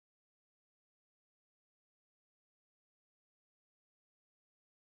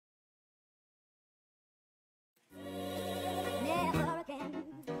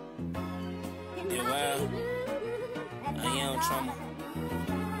trauma.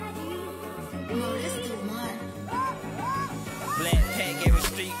 Black Pack, every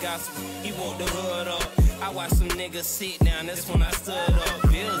street gospel, he woke the hood up. I watched some niggas sit down, that's when I stood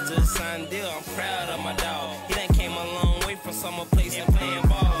up. Bills just signed deal, I'm proud of my dog. He done came a long way from summer place and playing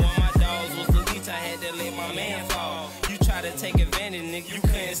ball. One of my dogs was the leech, I had to let my man fall. You try to take advantage, nigga, you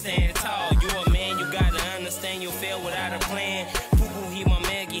couldn't stand tall. You a man, you gotta understand you'll fail without a plan. Poo-poo, he my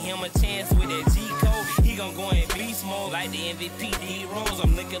man, give him a chance with that G-code. He gon' go in beast mode like the MVP D-Rose.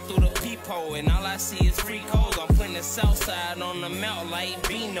 I'm looking through the peephole and all I see is free codes. I'm putting the south side on the mount like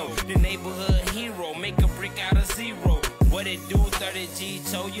Bino, the neighborhood hero. Make a brick out of zero. What it do,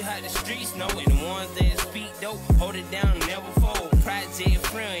 30G told you how the streets know it. The ones that speak dope, hold it down, never fold. Project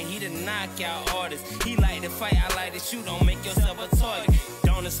friend, he the knockout artist. He like to fight, I like to shoot, don't make yourself a target.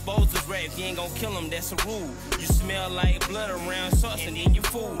 Don't expose his rap, if you ain't gon' kill him, that's a rule. You smell like blood around shots and then you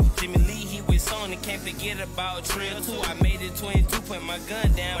fool. Jimmy Lee, he with Sony, can't forget about Trill 2. I made it 22, put my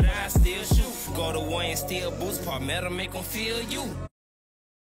gun down, but I still shoot. Go to war and steal boots, Palmetto make them feel you.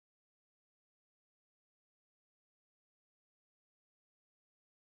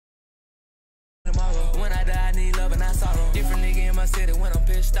 When I die, I need love and not sorrow. Different nigga in my city when I'm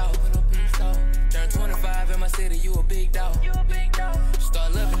pissed off. Turn 25 in my city, you a big dog.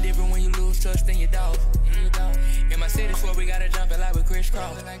 Start loving different when you lose trust in your dog. In my city, swear we gotta jump it like we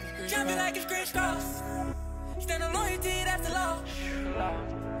crisscross. Jump it like it's crisscross. Stand on loyalty, that's the law.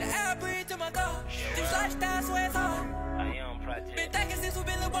 The air I breathe to my God. This lifestyle, swear it's hard. Been thinking since we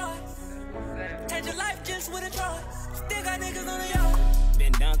been little boys. Change your life just with a choice. Still got niggas on the yard.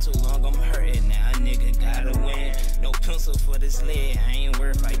 Been down too long, I'm hurting now, nigga gotta win. No pencil for this lead, I ain't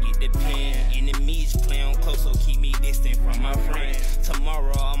worth I get the pen. Enemies play on close, so keep me distant from my friends.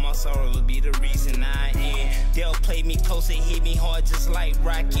 Tomorrow all my sorrows will be the reason I end. They'll play me close and hit me hard just like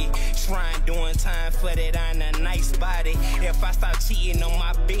Rocky. Shrine doing time for that, I'm a nice body. If I stop cheating on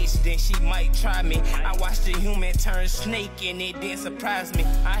my bitch, then she might try me. I watched the human turn snake and it didn't surprise me.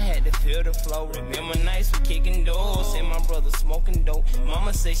 I had to feel the flow, remember nights we kicking doors and my brother smoking dope.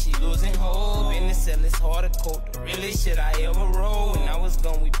 Mama say she losing hope, and the cell is hard to cope. The realest shit I ever wrote. When I was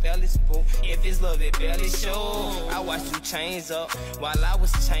gone, we barely spoke. If it's love, it barely showed. I watched you change up while I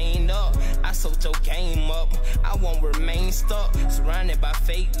was chained up. I sold your game up. I won't remain stuck, surrounded by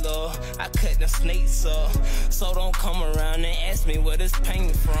fake love. I cut the snakes up, so don't come around and ask me where this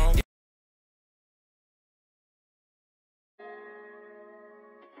pain from.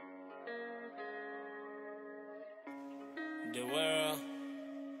 The world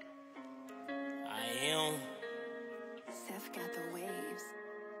I am. Seth got the waves.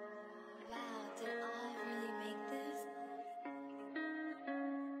 Wow, did I really make this?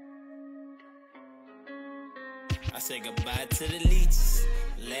 I said goodbye to the leeches.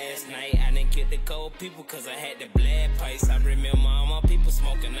 Last night I didn't get the cold people cause I had the blad pipes. I remember all my people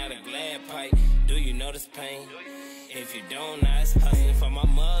smoking out a glad pipe. Do you know this pain? If you don't, I was hustling for my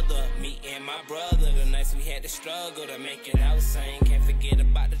mother, me and my brother. The nights we had to struggle to make it out sane. Can't forget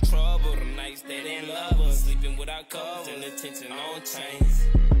about the trouble, the nights they didn't love us. Sleeping without covers and attention on chains.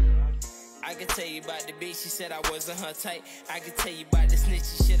 I can tell you about the bitch, she said I wasn't her type. I can tell you about the snitch,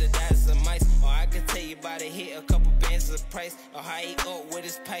 she should've died some mice. Or I can tell you about a hit, a couple bands of price. Or how he up with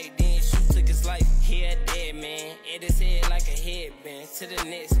his pipe, then shoot took his life. Here dead man, in his head like a headband. To the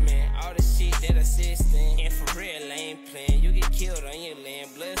next man, all the shit that I said stand. And for real, I ain't playing, you get killed on your land.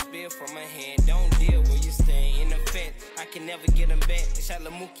 Blood spill from my hand, don't deal where you stand. In effect, I can never get him back. They shot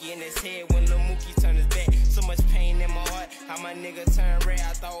Lil Mookie in his head when Lil Mookie turned his back. So much pain in my heart, how my nigga turned red.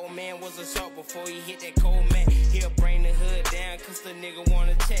 I thought old man was a shark before he hit that cold man. He'll bring the hood down cause the nigga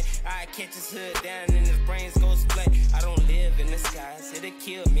wanna check. I catch his hood down and his brains go split. I don't live in the skies, it'll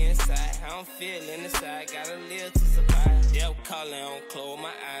kill me inside. I don't feel inside, gotta live to survive. Death calling, I don't close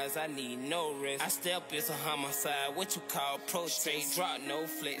my eyes, I need no rest. I step, it's a homicide, what you call protest. Drop no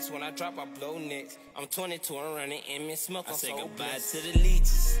flex, when I drop I blow next. I'm 22 and running in me, smoke. I say goodbye to the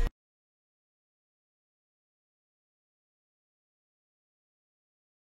leeches.